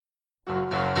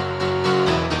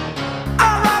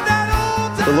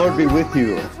The Lord be with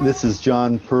you. This is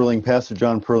John Perling, Pastor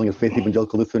John Perling of Faith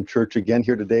Evangelical Lutheran Church, again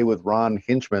here today with Ron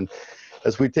Hinchman,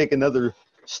 as we take another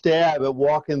stab at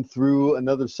walking through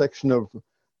another section of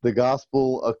the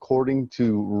Gospel according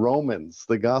to Romans,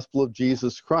 the Gospel of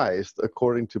Jesus Christ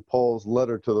according to Paul's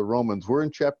letter to the Romans. We're in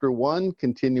chapter 1,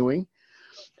 continuing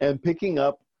and picking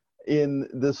up in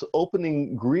this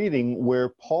opening greeting where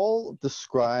Paul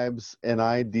describes an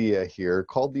idea here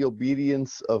called the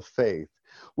obedience of faith,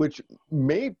 which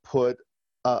may put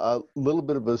a little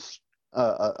bit of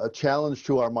a challenge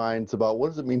to our minds about what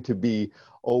does it mean to be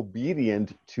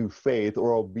obedient to faith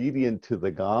or obedient to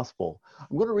the gospel.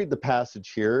 I'm going to read the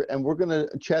passage here, and we're going to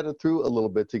chat it through a little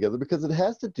bit together because it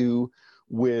has to do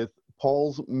with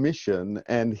Paul's mission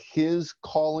and his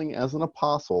calling as an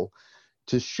apostle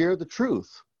to share the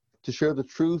truth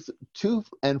to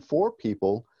and for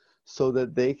people so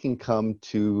that they can come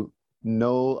to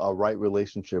know a right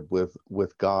relationship with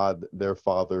God, their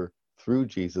Father, through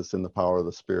Jesus in the power of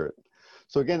the Spirit.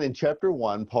 So again, in chapter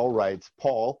 1, Paul writes,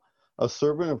 Paul, a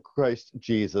servant of Christ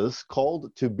Jesus, called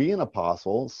to be an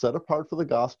apostle, set apart for the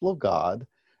gospel of God,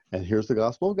 and here's the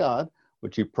gospel of God,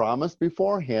 which he promised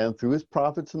beforehand through his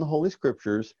prophets in the Holy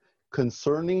Scriptures,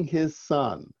 concerning his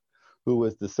Son, who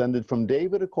was descended from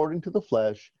David according to the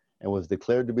flesh, and was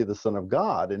declared to be the Son of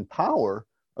God in power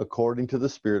according to the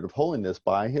Spirit of holiness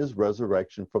by his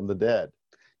resurrection from the dead,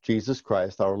 Jesus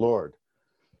Christ our Lord,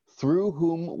 through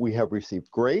whom we have received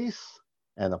grace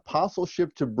and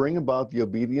apostleship to bring about the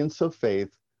obedience of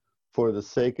faith for the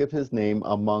sake of his name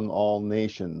among all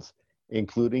nations,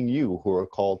 including you who are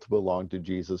called to belong to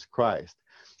Jesus Christ.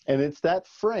 And it's that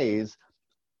phrase,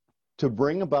 to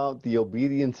bring about the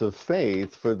obedience of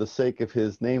faith for the sake of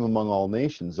his name among all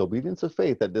nations, obedience of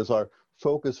faith, that is our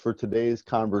focus for today's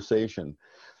conversation.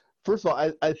 First of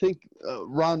all, I think,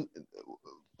 Ron,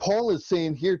 Paul is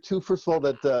saying here too, first of all,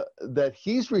 that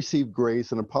he's received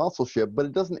grace and apostleship, but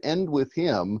it doesn't end with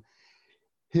him.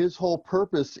 His whole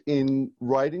purpose in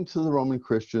writing to the Roman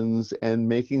Christians and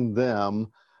making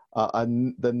them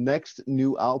the next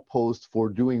new outpost for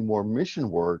doing more mission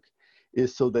work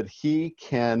is so that he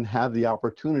can have the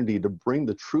opportunity to bring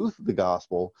the truth of the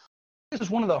gospel. This is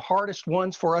one of the hardest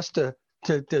ones for us to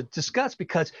discuss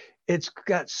because it's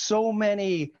got so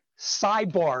many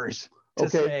sidebars to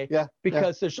say,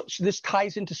 because this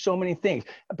ties into so many things.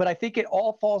 But I think it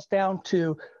all falls down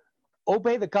to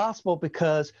obey the gospel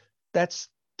because that's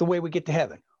the way we get to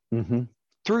heaven. Mm-hmm.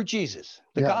 Through Jesus.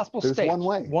 The gospel states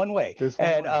one way.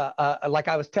 Like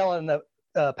I was telling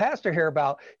the pastor here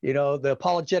about, the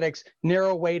apologetics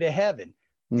narrow way to heaven.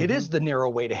 Mm-hmm. It is the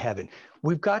narrow way to heaven.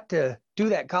 We've got to do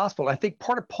that gospel. I think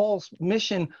part of Paul's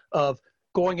mission of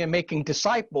going and making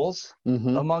disciples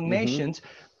among nations,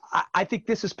 I think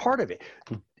this is part of it.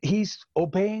 He's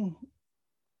obeying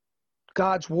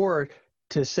God's word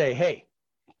to say, hey,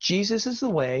 Jesus is the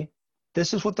way.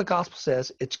 This is what the gospel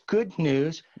says. It's good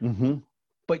news. Mm-hmm.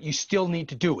 But you still need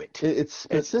to do it. It's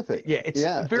specific. It's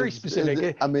very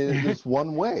specific. It's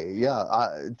one way.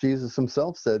 Jesus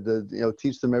himself said that,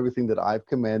 teach them everything that I've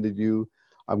commanded you.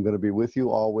 I'm going to be with you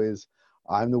always.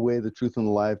 I'm the way, the truth, and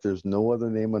the life. There's no other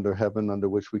name under heaven under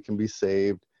which we can be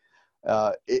saved.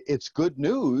 It's good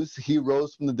news. He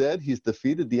rose from the dead. He's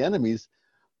defeated the enemies.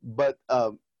 But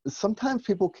sometimes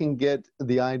people can get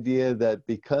the idea that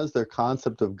because their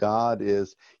concept of God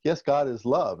is, yes, God is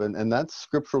love, and that's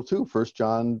scriptural too. 1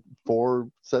 John 4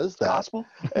 says that. Gospel?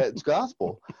 It's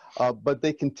gospel. But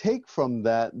they can take from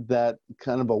that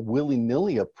kind of a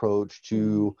willy-nilly approach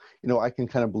to, I can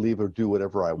kind of believe or do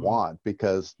whatever I want,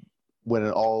 because when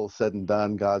it all is said and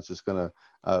done, God's just going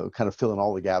to kind of fill in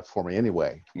all the gaps for me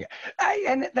anyway. Yeah,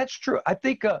 and that's true. I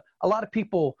think a lot of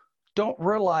people don't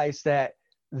realize that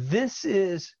this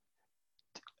is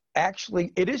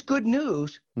actually, it is good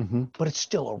news, but it's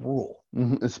still a rule.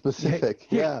 Mm-hmm. It's specific.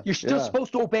 You're still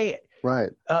supposed to obey it.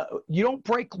 Right. You don't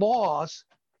break laws,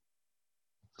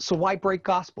 so why break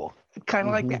gospel? Kind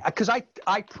of like that. Because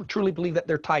I truly believe that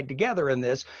they're tied together in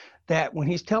this, that when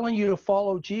he's telling you to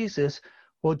follow Jesus,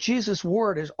 well, Jesus'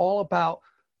 word is all about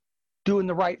doing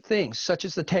the right things, such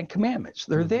as the 10 Commandments.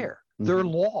 They're there. They're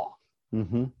law.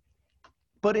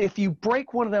 But if you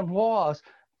break one of them laws,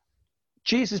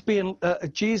 Jesus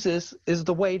is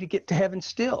the way to get to heaven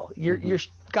still.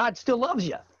 God still loves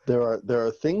you. There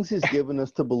are things he's given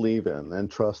us to believe in and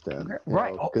trust in.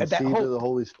 Right. Conceived of the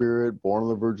Holy Spirit, born of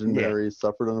the Virgin Mary,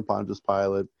 suffered under Pontius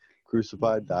Pilate,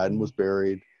 crucified, died, and was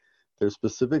buried. There's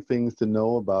specific things to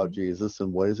know about Jesus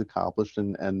and what he's accomplished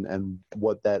and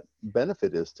what that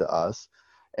benefit is to us.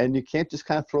 And you can't just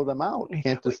kind of throw them out. You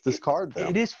can't just discard them.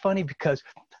 It is funny because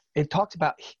it talks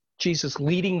about Jesus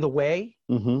leading the way.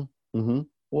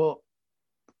 Well,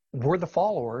 we're the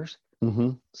followers.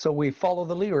 Mm-hmm. So we follow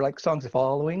the leader, like songs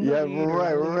following the leader.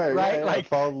 Right. Yeah, Like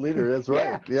follow the leader. That's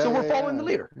right. Yeah. So we're following the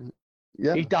leader.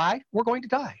 Yeah. He died. We're going to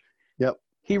die. Yep.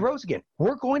 He rose again.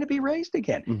 We're going to be raised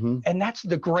again. Mm-hmm. And that's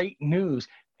the great news.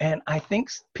 And I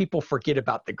think people forget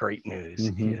about the great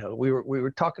news. Mm-hmm. You know, we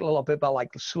were talking a little bit about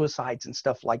like the suicides and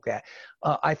stuff like that.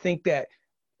 I think that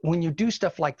when you do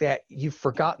stuff like that, you've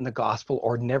forgotten the gospel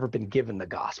or never been given the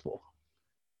gospel.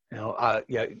 You know,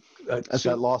 That's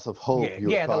that loss of hope.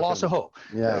 Yeah, the loss of hope.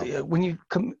 Yeah.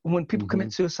 When people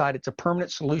commit suicide, it's a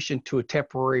permanent solution to a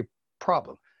temporary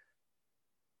problem.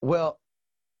 Well,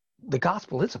 the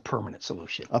gospel is a permanent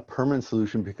solution. A permanent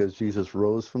solution because Jesus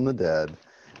rose from the dead,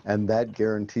 and that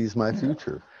guarantees my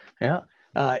future. Yeah,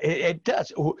 it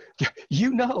does.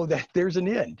 You know that there's an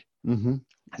end. Mm-hmm.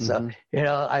 So, you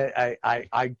know,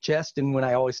 I jest, and when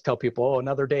I always tell people, oh,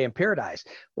 another day in paradise.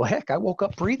 Well, heck, I woke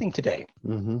up breathing today.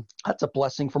 Mm-hmm. That's a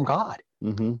blessing from God.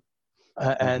 Mm-hmm.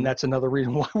 And that's another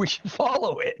reason why we should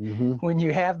follow it. Mm-hmm. When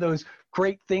you have those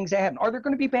great things that happen. Are there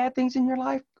going to be bad things in your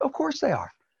life? Of course they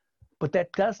are. But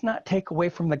that does not take away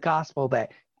from the gospel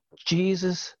that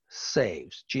Jesus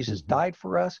saves. Jesus died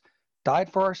for us,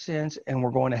 died for our sins, and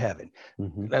we're going to heaven.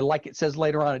 And like it says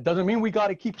later on, it doesn't mean we got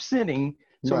to keep sinning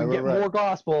so we get more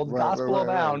gospel, the gospel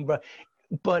abound.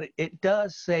 But it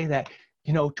does say that,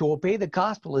 you know, to obey the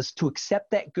gospel is to accept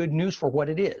that good news for what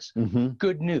it is.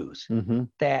 Good news.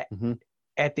 That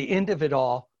at the end of it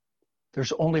all,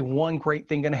 there's only one great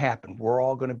thing going to happen. We're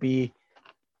all going to be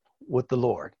with the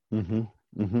Lord. And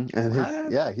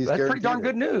he's that's pretty darn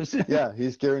good news. Yeah,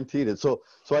 he's guaranteed it. So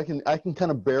I can kind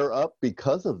of bear up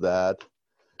because of that,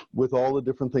 with all the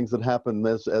different things that happen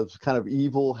as kind of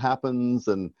evil happens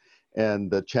and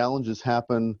the challenges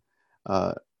happen.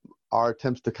 Our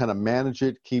attempts to kind of manage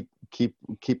it, keep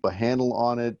a handle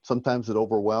on it. Sometimes it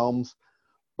overwhelms,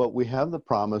 but we have the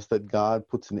promise that God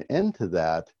puts an end to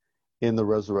that in the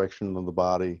resurrection of the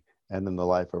body and in the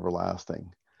life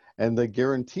everlasting. And the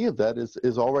guarantee of that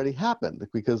is already happened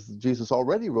because Jesus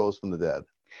already rose from the dead.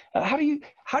 How do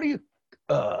you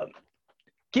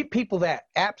get people that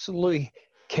absolutely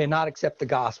cannot accept the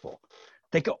gospel?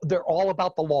 They're all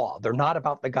about the law. They're not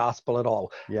about the gospel at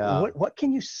all. Yeah. What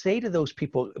can you say to those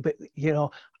people? But you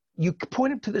know, you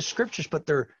point them to the scriptures, but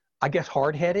they're, I guess,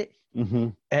 hard-headed,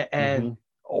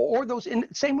 or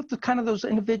same with the kind of those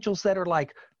individuals that are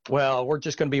like, well, we're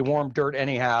just going to be warm dirt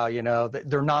anyhow. You know,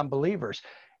 they're non-believers.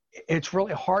 It's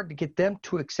really hard to get them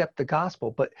to accept the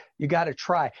gospel, but you got to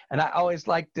try. And I always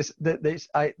like this.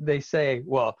 They say,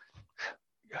 well,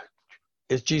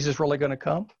 is Jesus really going to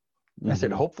come? I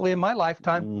said, hopefully in my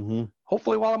lifetime,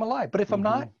 hopefully while I'm alive. But if I'm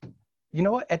not, you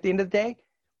know what? At the end of the day,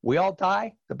 we all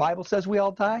die. The Bible says we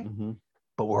all die,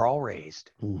 but we're all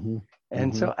raised.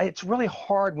 And so it's really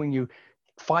hard when you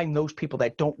find those people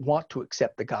that don't want to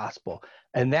accept the gospel.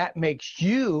 And that makes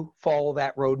you follow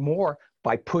that road more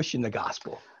by pushing the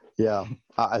gospel. Yeah,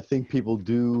 I think people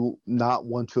do not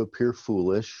want to appear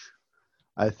foolish.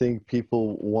 I think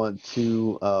people want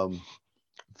to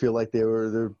feel like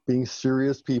they're being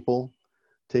serious people,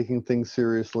 taking things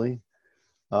seriously.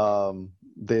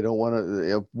 They don't want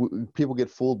to. People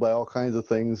get fooled by all kinds of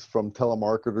things, from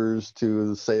telemarketers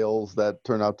to sales that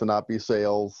turn out to not be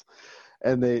sales,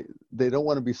 and they don't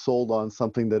want to be sold on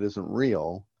something that isn't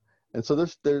real. And so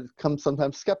they're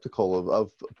sometimes skeptical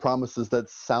of promises that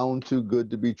sound too good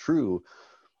to be true.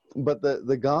 But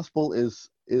the gospel is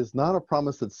not a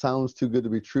promise that sounds too good to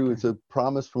be true. It's a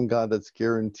promise from God that's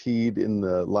guaranteed in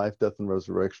the life, death, and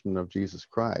resurrection of Jesus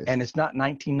Christ. And it's not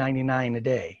 $19.99 a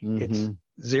day. It's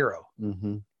zero.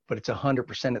 But it's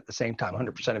 100% at the same time,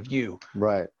 100% of you.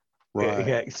 Right.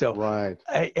 Okay, so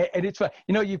and it's fun.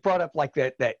 You know, you brought up like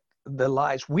that the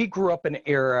lies. We grew up in an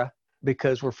era,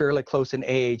 because we're fairly close in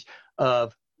age,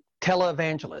 of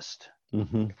televangelists.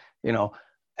 You know,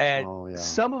 and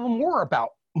some of them were about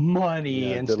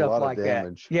money and stuff like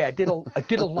that. Yeah, it did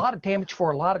a lot of damage for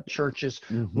a lot of churches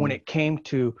when it came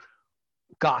to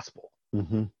gospel.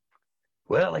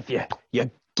 Well, if you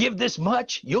give this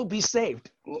much, you'll be saved.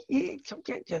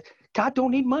 God don't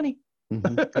need money.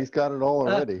 He's got it all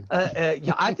already.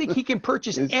 Yeah, I think he can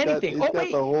purchase anything. He's got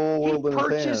the whole world in his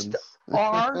purchased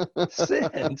our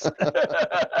sins.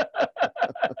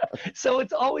 So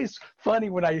it's always funny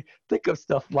when I think of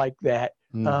stuff like that.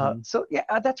 So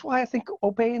yeah, that's why I think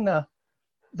obeying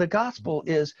the gospel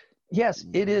is, yes,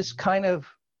 it is kind of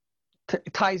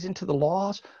ties into the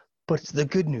laws, but it's the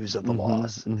good news of the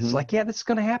laws. It's like, yeah, this is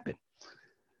going to happen,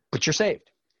 but you're saved.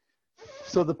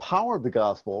 So the power of the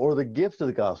gospel, or the gift of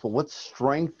the gospel, what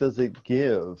strength does it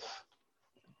give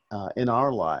in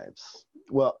our lives?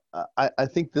 Well, I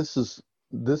think this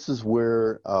is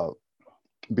where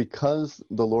because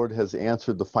the Lord has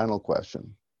answered the final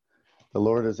question. The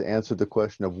Lord has answered the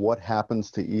question of what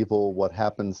happens to evil, what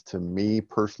happens to me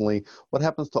personally, what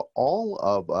happens to all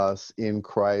of us in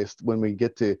Christ when we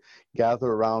get to gather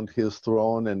around his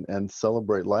throne and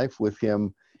celebrate life with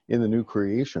him in the new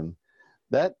creation.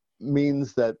 That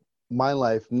means that my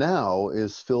life now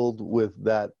is filled with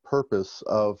that purpose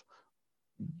of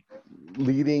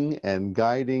leading and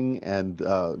guiding and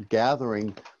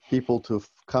gathering people to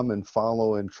come and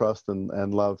follow and trust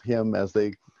and love him as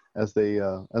they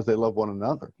love one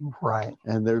another. Right.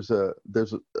 And there's a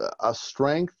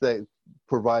strength that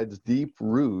provides deep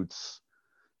roots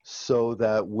so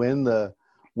that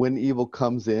when evil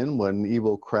comes in, when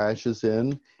evil crashes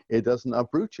in, it doesn't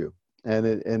uproot you, and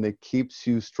it keeps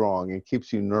you strong, it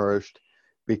keeps you nourished,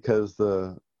 because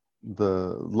the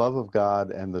love of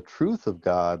God and the truth of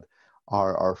God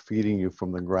are feeding you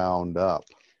from the ground up.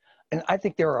 And I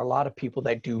think there are a lot of people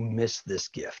that do miss this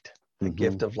gift, the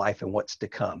gift of life and what's to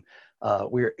come.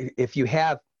 If you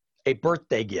have a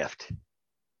birthday gift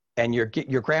and your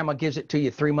grandma gives it to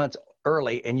you 3 months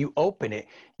early and you open it,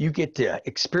 you get to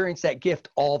experience that gift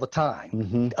all the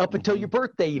time, up until your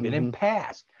birthday even, and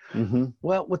past.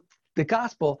 Well, with the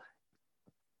gospel,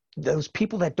 those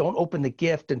people that don't open the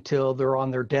gift until they're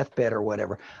on their deathbed or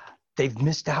whatever, they've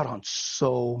missed out on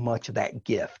so much of that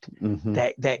gift.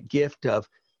 That gift of,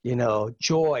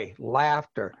 joy,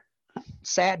 laughter,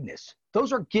 sadness.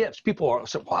 Those are gifts. People are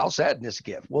saying, wow, sadness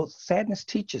gift. Well, sadness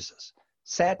teaches us.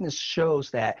 Sadness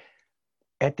shows that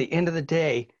at the end of the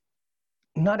day,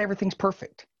 not everything's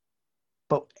perfect.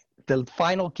 But the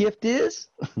final gift is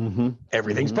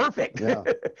everything's perfect.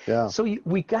 Yeah. So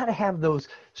we got to have those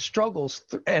struggles.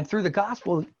 And through the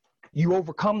gospel, you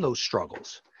overcome those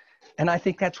struggles. And I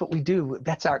think that's what we do.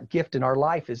 That's our gift in our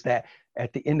life, is that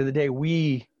at the end of the day,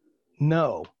 we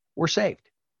know we're saved.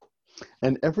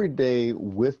 And every day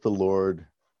with the Lord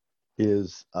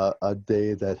is a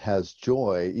day that has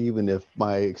joy, even if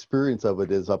my experience of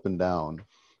it is up and down.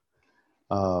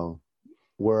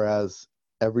 Whereas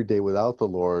every day without the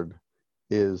Lord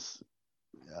is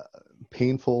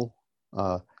painful.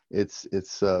 It's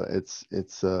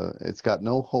got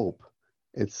no hope.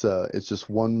 It's just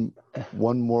one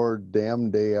more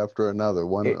damn day after another,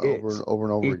 over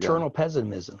and over again. Eternal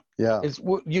pessimism. Yeah.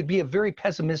 You'd be a very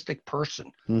pessimistic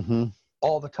person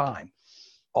all the time,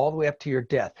 all the way up to your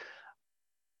death.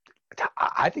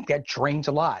 I think that drains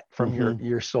a lot from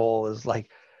your soul. Is like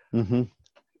I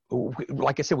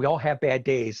said, we all have bad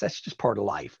days. That's just part of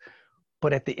life.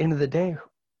 But at the end of the day,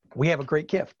 we have a great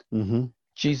gift.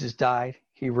 Jesus died,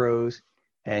 he rose,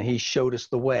 and he showed us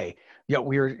the way.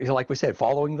 We're, like we said,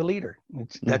 following the leader.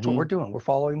 That's what we're doing. We're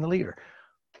following the leader.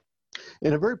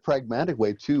 In a very pragmatic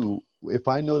way, too, if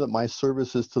I know that my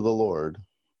service is to the Lord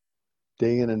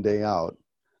day in and day out,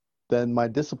 then my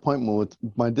disappointments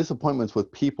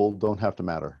with people don't have to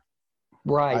matter.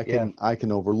 Right. I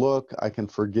can overlook, I can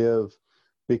forgive,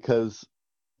 because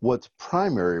what's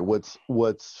primary, what's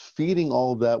feeding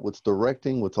all of that, what's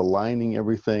directing, what's aligning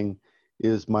everything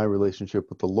is my relationship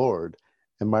with the Lord.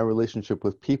 And my relationship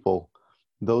with people,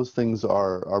 those things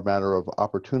are a matter of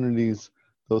opportunities.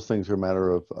 Those things are a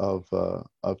matter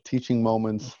of teaching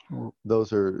moments.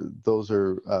 Those are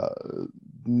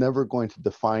never going to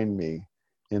define me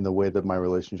in the way that my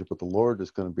relationship with the Lord is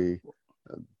going to be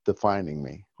defining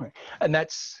me. Right. And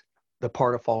that's the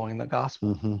part of following the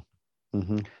gospel.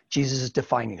 Jesus is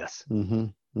defining us. Yep,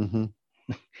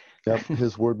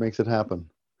 his word makes it happen.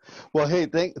 Well, hey,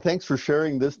 thanks for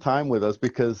sharing this time with us,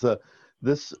 because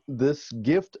this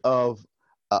gift of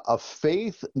a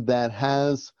faith that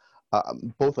has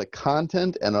both a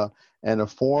content and a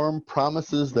form,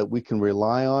 promises that we can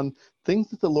rely on, things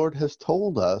that the Lord has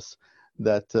told us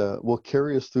that will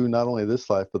carry us through not only this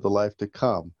life, but the life to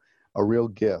come. A real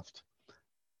gift.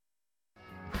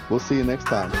 We'll see you next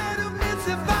time.